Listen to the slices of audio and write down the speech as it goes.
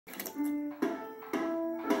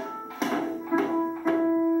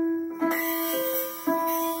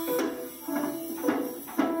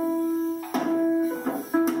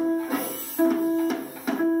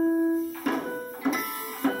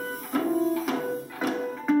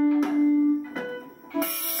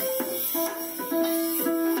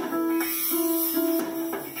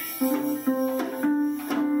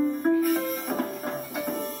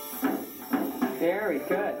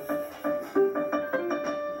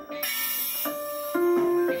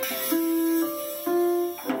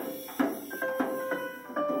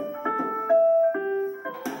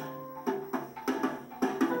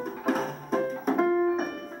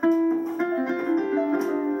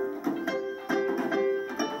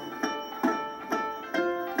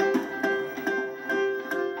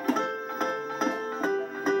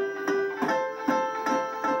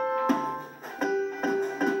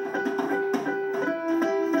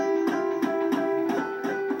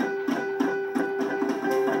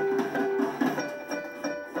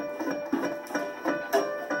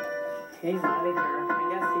he's out of here. I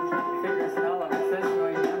guess he can't figure us out. It says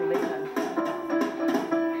going down, leaving.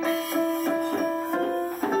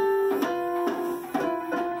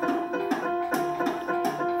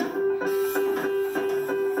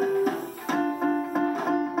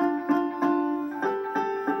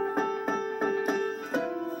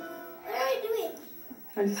 What are you doing?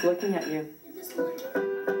 I'm just looking at you. You're just looking.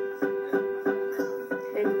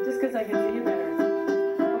 Hey, just because I can see you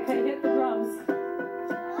better. Okay, hit the drums.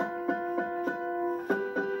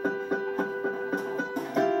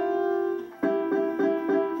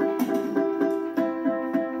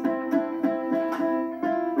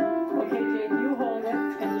 Okay, Jade, you hold it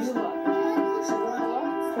and you look. Still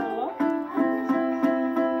look.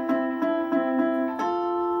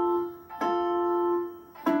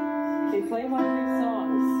 Okay, play one of your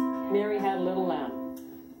songs. Mary Had a Little Lamb.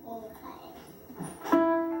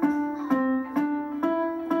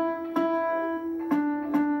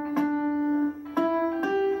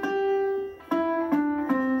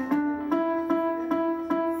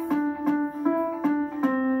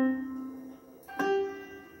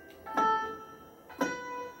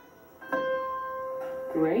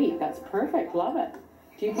 Great, that's perfect. Love it.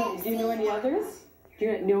 Do you know any others? Do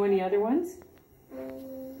you know any other ones?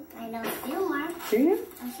 I know a few more. Do you?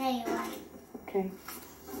 I'll show you one. Okay.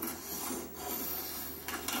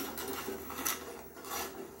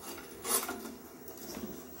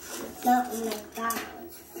 Milton McDonald.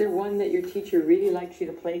 Is there one that your teacher really likes you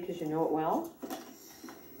to play because you know it well?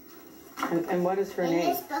 And what is her In name?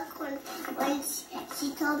 this book, when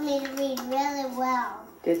she told me to read really well,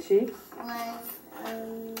 Did she? was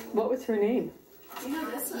What was her name? You know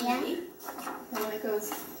this one, Yeah. maybe? The one that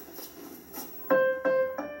goes.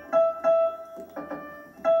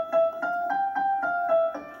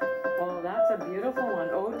 Oh, that's a beautiful one.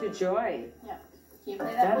 Ode to Joy. Yeah. Can you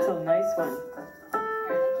play that That's one? a nice one. Here,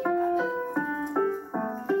 I think you have it.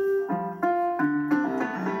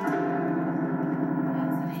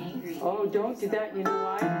 That's an angry. Oh, don't do that. You know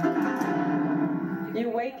why? You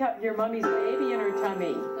wake up your mommy's baby in her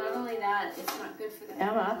tummy. Not only that, it's not good for the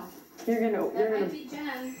Emma, piano. That might be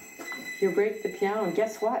Jen. you break the piano, and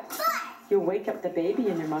guess what? You'll wake up the baby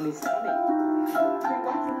in your mommy's tummy.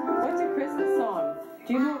 What's a Christmas song?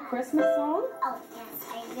 Do you know a Christmas song? oh yes,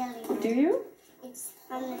 I really do. Do you? It's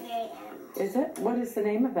from the very end. Is it? What is the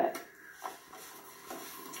name of it?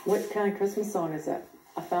 What kind of Christmas song is it?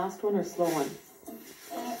 A fast one or slow one?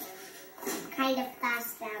 It's kind of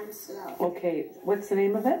fast and slow. Okay, what's the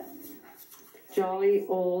name of it? Jolly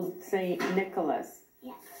Old Saint Nicholas.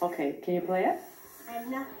 Yes, Okay, can you play it? I'm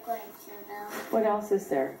not going to though. What else is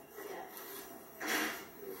there?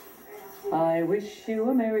 I wish you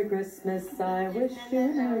a Merry Christmas. I wish you a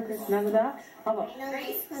Merry Christmas. None of that? How about, I know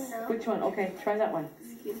this one though. which one? Okay, try that one.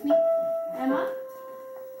 Excuse me? Emma?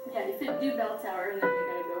 Yeah, you fit do Bell Tower and then we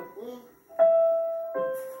gotta go.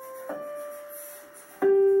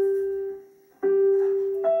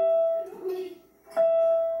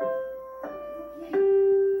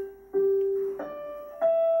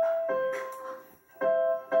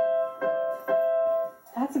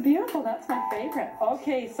 That's beautiful. That's my favorite.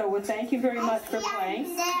 Okay, so well, thank you very much for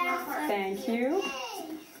playing. Thank you.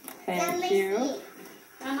 Thank you.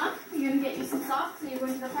 Emma, you gonna get you some socks and you're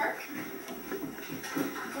going to the park?